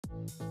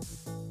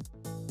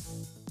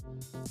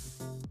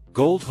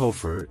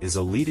Goldhofer is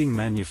a leading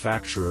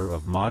manufacturer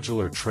of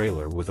modular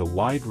trailer with a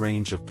wide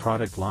range of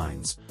product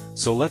lines,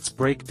 so let's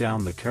break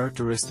down the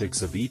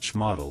characteristics of each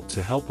model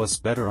to help us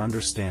better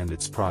understand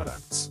its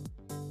products.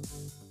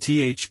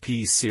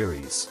 THP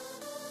Series.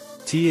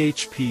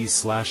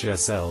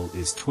 THP/SL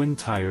is twin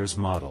tires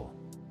model.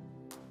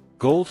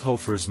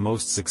 Goldhofer's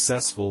most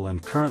successful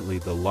and currently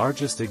the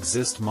largest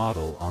exist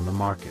model on the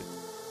market.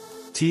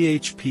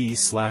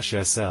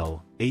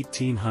 THP/SL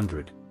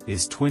 1800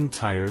 is twin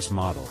tires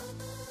model.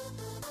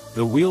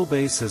 The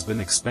wheelbase has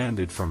been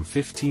expanded from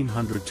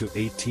 1500 to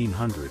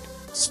 1800,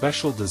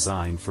 special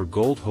design for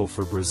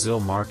Goldhofer Brazil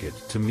market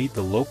to meet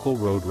the local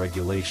road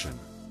regulation.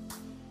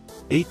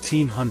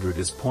 1800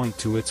 is point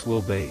to its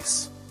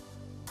wheelbase.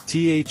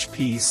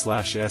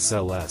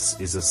 THP/SLS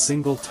is a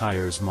single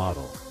tires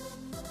model.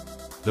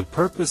 The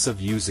purpose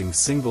of using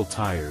single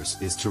tires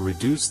is to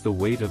reduce the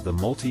weight of the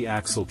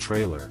multi-axle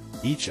trailer.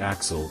 Each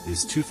axle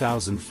is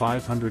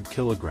 2,500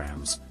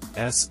 kilograms,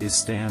 S is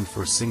stand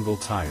for single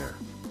tire.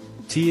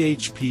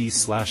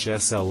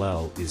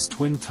 THP/SLL is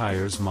twin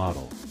tires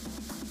model.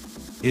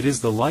 It is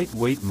the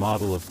lightweight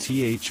model of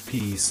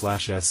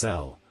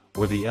THP/SL,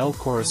 where the L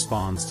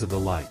corresponds to the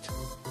light.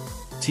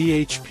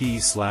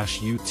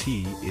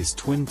 THP/UT is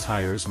twin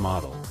tires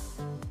model.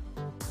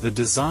 The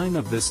design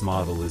of this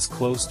model is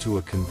close to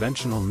a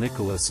conventional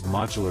Nicolas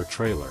modular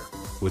trailer,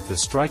 with the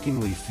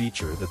strikingly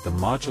feature that the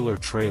modular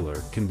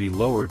trailer can be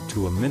lowered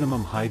to a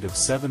minimum height of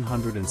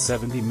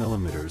 770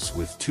 mm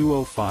with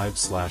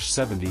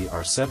 205/70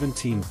 or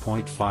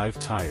 17.5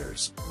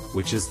 tires,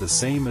 which is the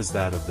same as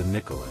that of the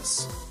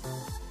Nicolas.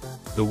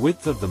 The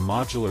width of the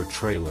modular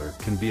trailer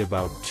can be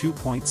about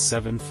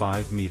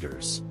 2.75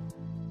 meters.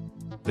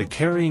 The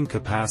carrying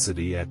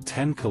capacity at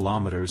 10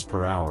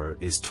 km/h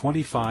is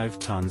 25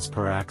 tons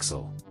per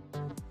axle.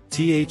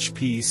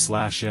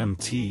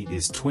 THP/MT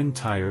is twin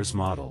tires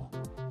model.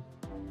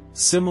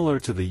 Similar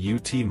to the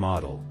UT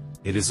model,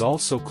 it is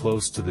also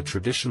close to the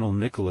traditional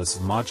Nicolas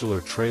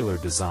modular trailer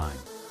design,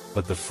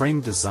 but the frame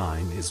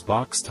design is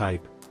box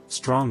type,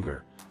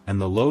 stronger,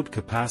 and the load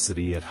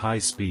capacity at high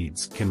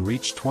speeds can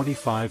reach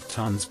 25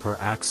 tons per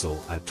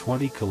axle at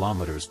 20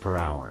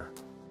 km/h.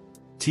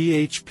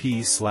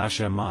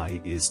 THP/MI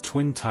is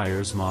twin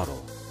tires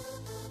model.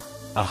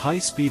 A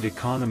high-speed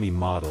economy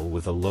model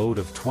with a load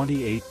of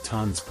 28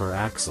 tons per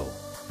axle,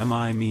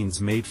 MI means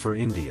made for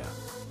India.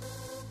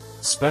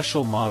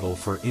 Special model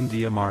for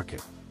India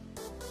market.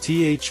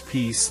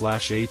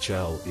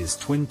 THP/HL is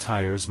twin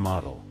tires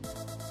model.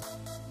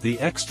 The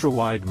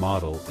extra-wide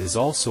model is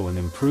also an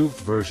improved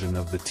version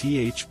of the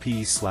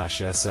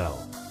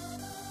THP/SL.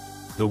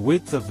 The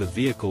width of the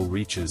vehicle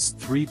reaches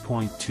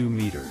 3.2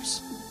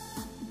 meters.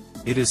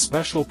 It is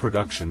special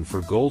production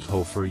for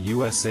Goldhofer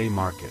USA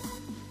market.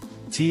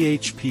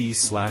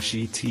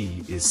 THP/ET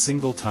is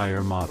single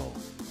tire model.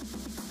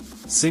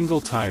 Single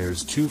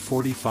tires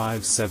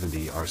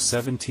 245/70 are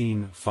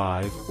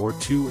 17.5 or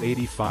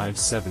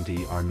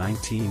 285/70 are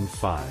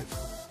 19.5.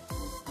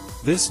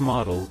 This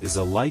model is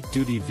a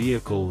light-duty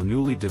vehicle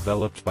newly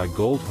developed by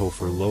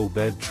Goldhofer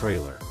low-bed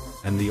trailer,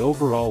 and the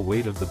overall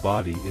weight of the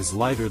body is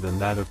lighter than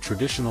that of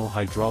traditional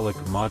hydraulic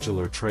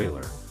modular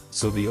trailer,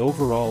 so the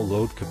overall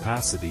load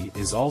capacity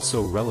is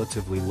also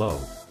relatively low,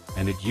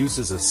 and it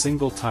uses a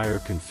single tire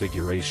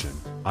configuration,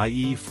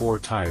 i.e. 4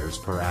 tires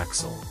per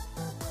axle.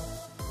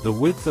 The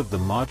width of the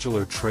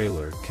modular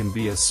trailer can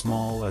be as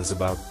small as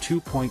about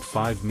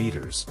 2.5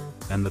 meters,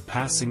 and the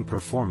passing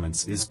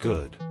performance is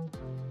good.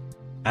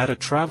 At a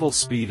travel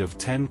speed of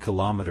 10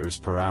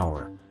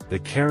 km/h, the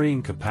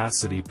carrying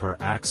capacity per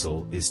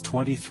axle is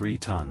 23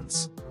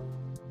 tons.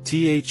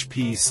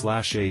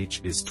 THP/H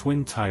is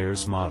twin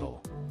tires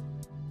model.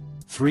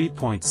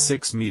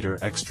 3.6 meter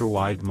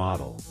extra-wide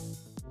model.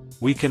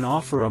 We can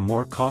offer a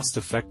more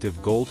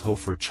cost-effective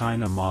Goldhofer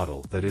China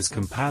model that is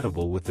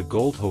compatible with the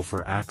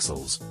Goldhofer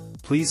axles.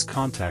 Please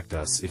contact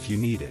us if you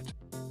need it.